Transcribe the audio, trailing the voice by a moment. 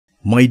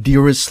My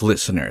dearest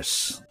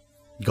listeners,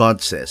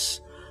 God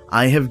says,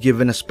 I have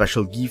given a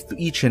special gift to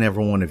each and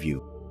every one of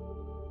you.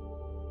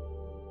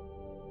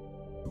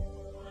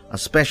 A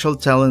special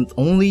talent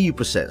only you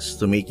possess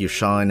to make you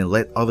shine and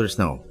let others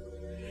know.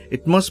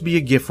 It must be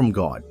a gift from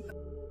God.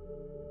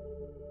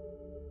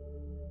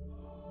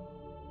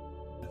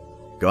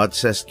 God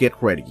says,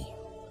 get ready.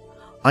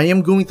 I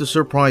am going to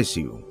surprise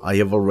you. I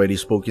have already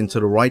spoken to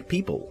the right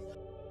people.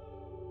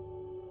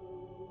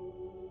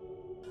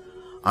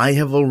 I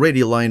have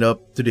already lined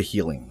up to the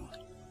healing,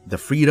 the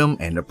freedom,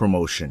 and the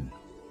promotion.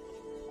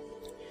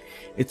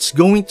 It's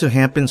going to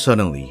happen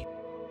suddenly,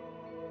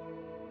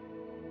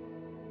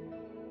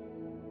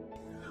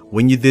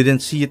 when you didn't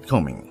see it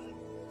coming.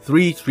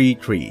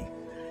 333.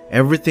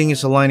 Everything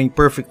is aligning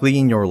perfectly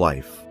in your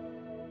life.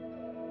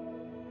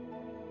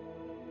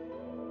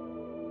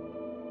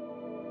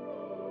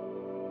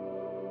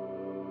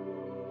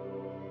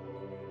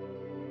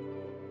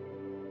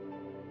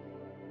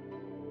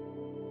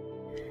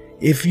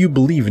 If you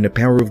believe in the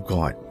power of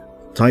God,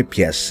 type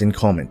yes and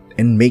comment,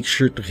 and make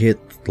sure to hit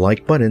the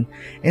like button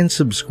and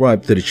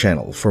subscribe to the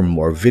channel for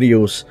more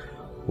videos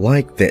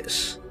like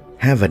this.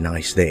 Have a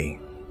nice day.